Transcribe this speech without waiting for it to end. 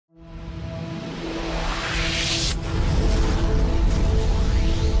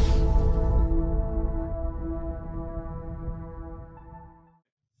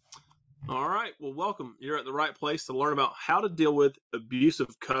Well, welcome. You're at the right place to learn about how to deal with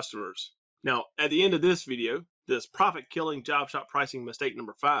abusive customers. Now, at the end of this video, this profit-killing job shop pricing mistake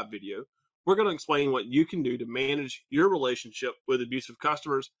number 5 video, we're going to explain what you can do to manage your relationship with abusive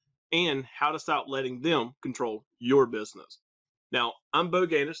customers and how to stop letting them control your business. Now, I'm Bo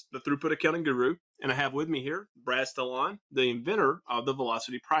Ganis, the Throughput Accounting Guru, and I have with me here Brad Stellon, the inventor of the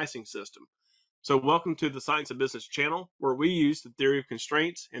velocity pricing system. So welcome to the Science of Business channel, where we use the theory of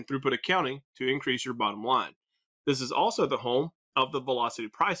constraints and throughput accounting to increase your bottom line. This is also the home of the velocity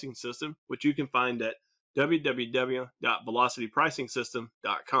pricing system, which you can find at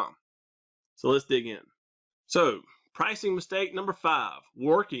www.velocitypricingsystem.com. So let's dig in. So pricing mistake number 5,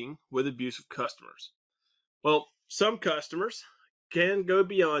 working with abusive customers. Well, some customers can go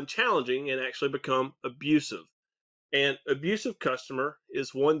beyond challenging and actually become abusive. An abusive customer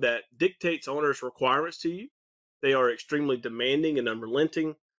is one that dictates onerous requirements to you. They are extremely demanding and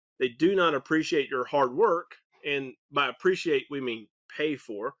unrelenting. They do not appreciate your hard work, and by appreciate, we mean pay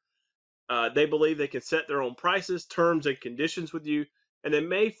for. They believe they can set their own prices, terms, and conditions with you, and they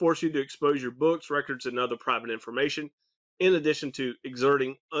may force you to expose your books, records, and other private information, in addition to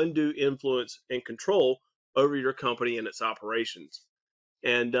exerting undue influence and control over your company and its operations.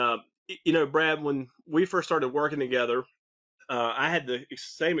 And you know, Brad, when we first started working together, I had the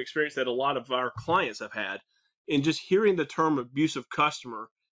same experience that a lot of our clients have had. And just hearing the term abusive customer,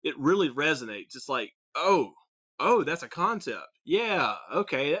 it really resonates. It's like, oh, that's a concept. Yeah,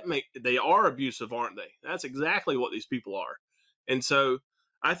 okay, they are abusive, aren't they? That's exactly what these people are. And so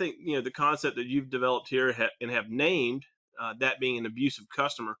I think, you know, the concept that you've developed here and have named that being an abusive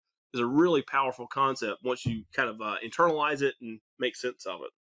customer is a really powerful concept once you kind of internalize it and make sense of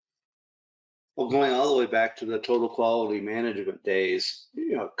it. Well, going all the way back to the total quality management days,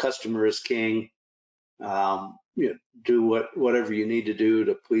 you know, customer is king. Do whatever you need to do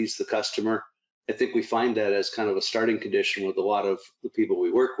to please the customer. I think we find that as kind of a starting condition with a lot of the people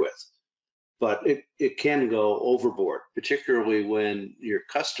we work with. But it can go overboard, particularly when your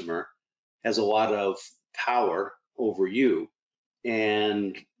customer has a lot of power over you,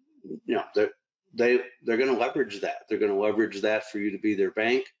 and you know they're going to leverage that. They're going to leverage that for you to be their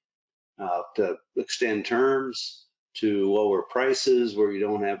bank. To extend terms, to lower prices where you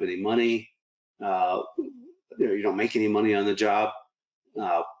don't have any money, you don't make any money on the job,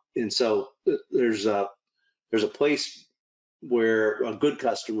 and so there's a place where a good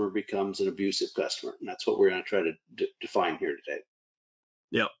customer becomes an abusive customer, and that's what we're going to try to define here today.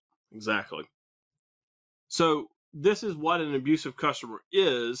 Yep, exactly. So this is what an abusive customer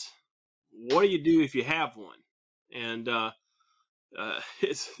is. What do you do if you have one? And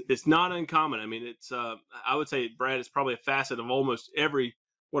it's not uncommon. I mean, it's I would say, Brad, it's probably a facet of almost every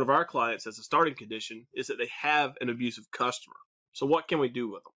one of our clients as a starting condition is that they have an abusive customer. So what can we do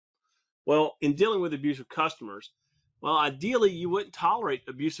with them? Well, in dealing with abusive customers, well, ideally you wouldn't tolerate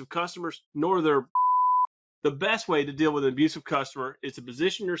abusive customers, nor their. The best way to deal with an abusive customer is to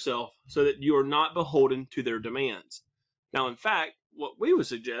position yourself so that you are not beholden to their demands. Now, in fact, what we would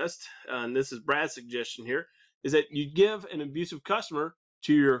suggest, and this is Brad's suggestion here, is that you give an abusive customer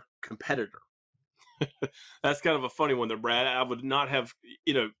to your competitor. That's kind of a funny one there, Brad. I would not have,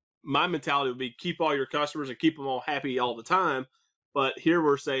 you know, my mentality would be keep all your customers and keep them all happy all the time. But here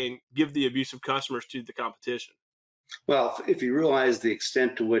we're saying give the abusive customers to the competition. Well, if you realize the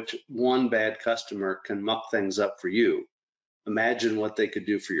extent to which one bad customer can muck things up for you, imagine what they could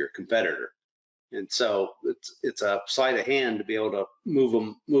do for your competitor. And so it's a sleight of hand to be able to move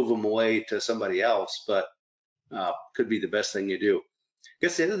them away to somebody else, but could be the best thing you do. I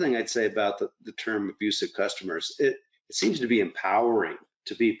guess the other thing I'd say about the term abusive customers, it seems to be empowering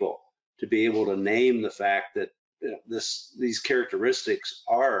to people to be able to name the fact that these characteristics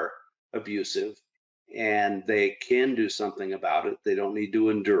are abusive and they can do something about it. They don't need to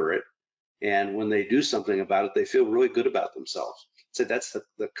endure it. And when they do something about it, they feel really good about themselves. So that's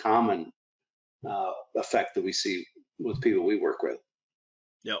the common effect that we see with people we work with.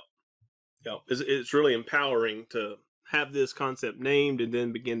 Yep. It's really empowering to have this concept named and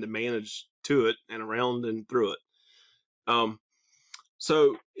then begin to manage to it and around and through it.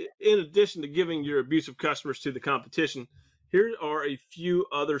 So in addition to giving your abusive customers to the competition, here are a few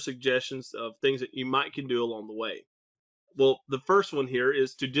other suggestions of things that you might can do along the way. Well, the first one here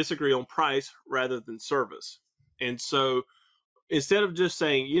is to disagree on price rather than service. And so instead of just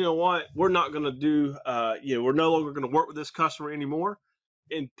saying, you know what, we're not going to do, we're no longer going to work with this customer anymore,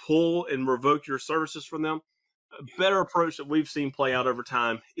 and pull and revoke your services from them, a better approach that we've seen play out over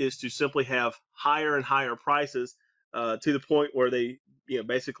time is to simply have higher and higher prices to the point where they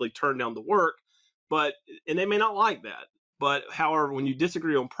basically turn down the work, and they may not like that. But however, when you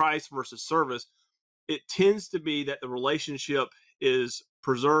disagree on price versus service, it tends to be that the relationship is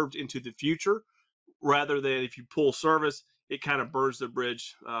preserved into the future rather than if you pull service, it kind of burns the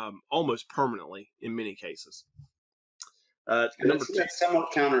bridge almost permanently in many cases. Number two. That's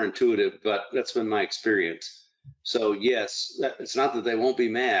somewhat counterintuitive, but that's been my experience. So yes, it's not that they won't be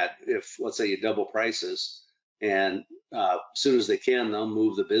mad if, let's say, you double prices, and as soon as they can, they'll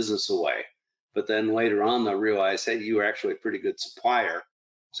move the business away. But then later on, they'll realize, hey, you were actually a pretty good supplier.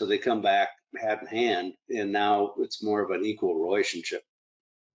 So they come back hand in hand, and now it's more of an equal relationship.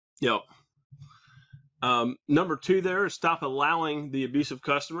 Yep. Number two there is stop allowing the abusive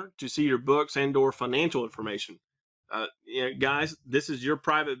customer to see your books and/or financial information. Guys, this is your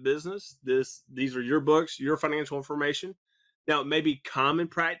private business. These are your books, your financial information. Now, it may be common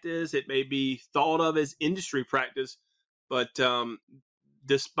practice. It may be thought of as industry practice. But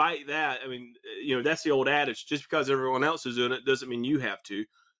despite that, I mean, that's the old adage. Just because everyone else is doing it doesn't mean you have to.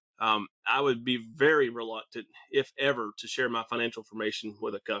 I would be very reluctant, if ever, to share my financial information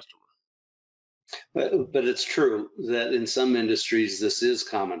with a customer. But it's true that in some industries, this is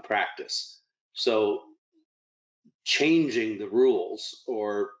common practice. So changing the rules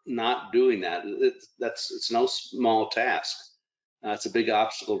or not doing that, it's no small task. It's a big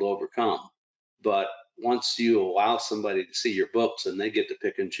obstacle to overcome. But once you allow somebody to see your books and they get to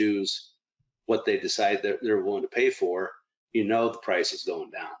pick and choose what they decide that they're willing to pay for, the price is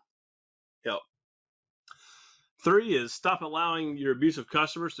going down. Yep. 3 is stop allowing your abusive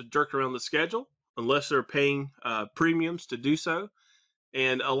customers to jerk around the schedule unless they're paying premiums to do so.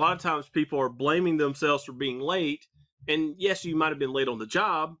 And a lot of times people are blaming themselves for being late. And yes, you might have been late on the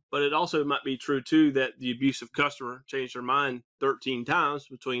job, but it also might be true too that the abusive customer changed their mind 13 times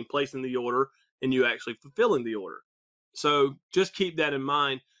between placing the order and you actually fulfilling the order. So just keep that in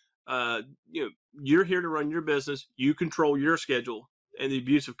mind. You're here to run your business. You control your schedule, and the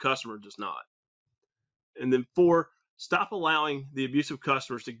abusive customer does not. And then 4, stop allowing the abusive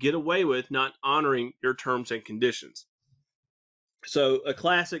customers to get away with not honoring your terms and conditions. So a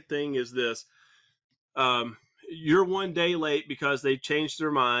classic thing is this. You're 1 day late because they changed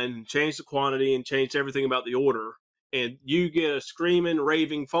their mind and changed the quantity and changed everything about the order. And you get a screaming,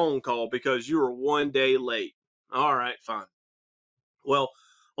 raving phone call because you were 1 day late. All right, fine. Well,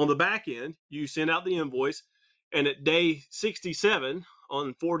 on the back end, you send out the invoice, and at day 67,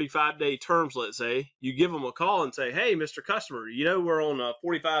 on 45-day terms, let's say, you give them a call and say, hey, Mr. Customer, we're on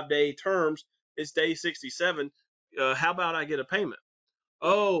 45-day terms. It's day 67. How about I get a payment?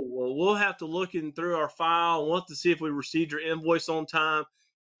 Oh, well, we'll have to look in through our file and want to see if we received your invoice on time.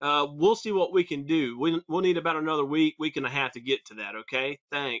 We'll see what we can do. We'll need about another week and a half to get to that, okay?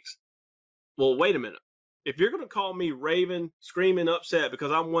 Thanks. Well, wait a minute. If you're going to call me raving, screaming, upset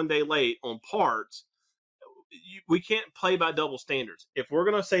because I'm 1 day late on parts, we can't play by double standards. If we're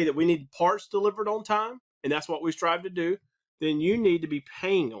going to say that we need parts delivered on time, and that's what we strive to do, then you need to be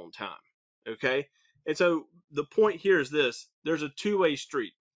paying on time, okay? And so the point here is this. There's a two-way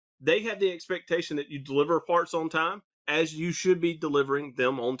street. They have the expectation that you deliver parts on time, as you should be delivering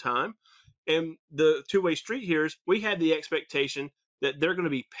them on time. And the two-way street here is we have the expectation that they're going to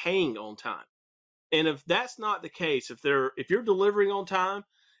be paying on time. And if that's not the case, if you're delivering on time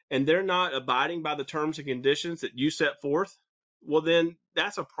and they're not abiding by the terms and conditions that you set forth, well, then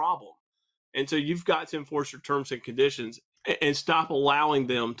that's a problem. And so you've got to enforce your terms and conditions and stop allowing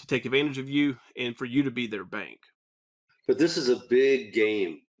them to take advantage of you and for you to be their bank. But this is a big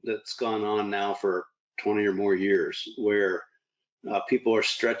game that's gone on now for 20 or more years where people are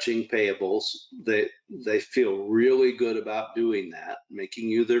stretching payables. They feel really good about doing that, making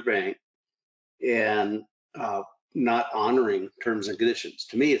you their bank, and not honoring terms and conditions.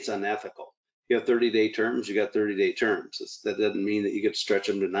 To me, it's unethical. You have 30-day terms, you got 30-day terms. That doesn't mean that you get to stretch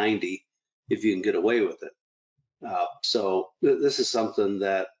them to 90 if you can get away with it. So this is something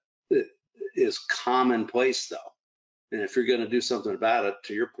that is commonplace, though. And if you're going to do something about it,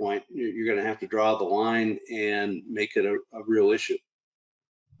 to your point, you're going to have to draw the line and make it a real issue.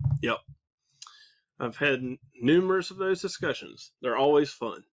 Yep. I've had numerous of those discussions. They're always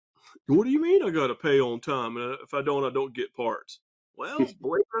fun. What do you mean I got to pay on time? And if I don't get parts. Well,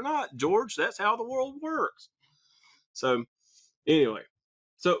 believe it or not, George, that's how the world works. So anyway,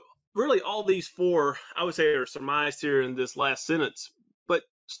 so really all these 4, I would say, are surmised here in this last sentence. But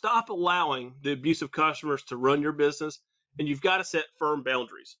stop allowing the abusive customers to run your business, and you've got to set firm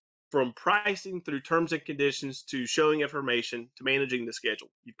boundaries from pricing through terms and conditions to showing information to managing the schedule.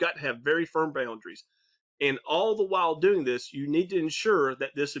 You've got to have very firm boundaries. And all the while doing this, you need to ensure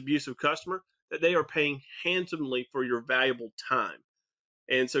that this abusive customer, that they are paying handsomely for your valuable time.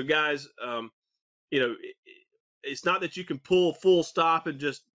 And so guys, it's not that you can pull full stop and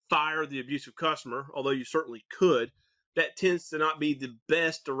just fire the abusive customer, although you certainly could. That tends to not be the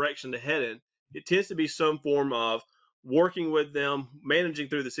best direction to head in. It tends to be some form of working with them, managing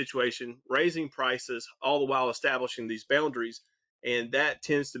through the situation, raising prices, all the while establishing these boundaries. And that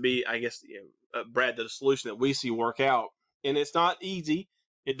tends to be, I guess, Brad, the solution that we see work out. And it's not easy.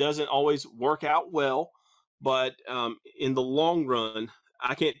 It doesn't always work out well, but in the long run,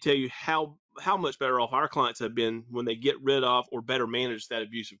 I can't tell you how much better off our clients have been when they get rid of or better manage that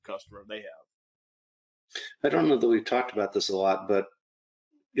abusive customer they have. I don't know that we've talked about this a lot, but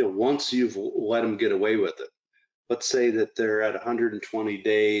once you've let them get away with it, let's say that they're at 120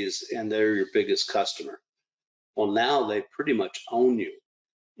 days and they're your biggest customer. Well, now they pretty much own you.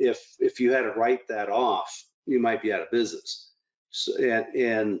 If you had to write that off, you might be out of business. So,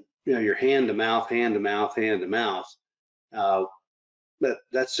 and you're hand to mouth, hand to mouth, hand to mouth.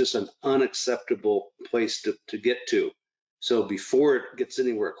 That's just an unacceptable place to get to. So before it gets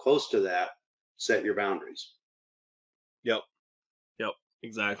anywhere close to that, set your boundaries. Yep,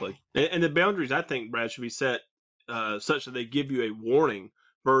 exactly. And the boundaries, I think, Brad, should be set such that they give you a warning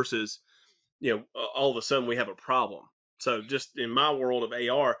versus, all of a sudden we have a problem. So just in my world of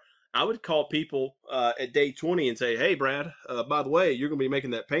AR, I would call people at day 20 and say, hey, Brad, by the way, you're going to be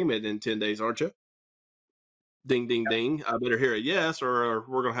making that payment in 10 days, aren't you? Ding, ding, ding. I better hear a yes or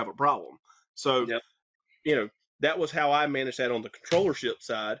we're going to have a problem. So, that was how I managed that on the controllership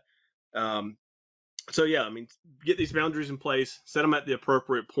side. So, get these boundaries in place, set them at the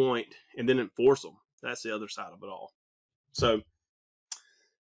appropriate point, and then enforce them. That's the other side of it all. So,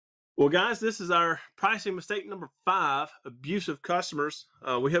 well, guys, this is our pricing mistake number 5, abusive customers.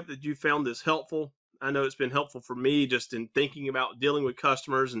 We hope that you found this helpful. I know it's been helpful for me just in thinking about dealing with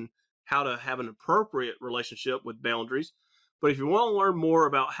customers and how to have an appropriate relationship with boundaries. But if you want to learn more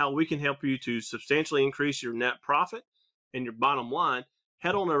about how we can help you to substantially increase your net profit and your bottom line,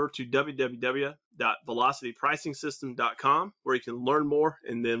 head on over to www.velocitypricingsystem.com where you can learn more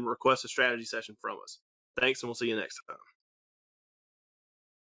and then request a strategy session from us. Thanks, and we'll see you next time.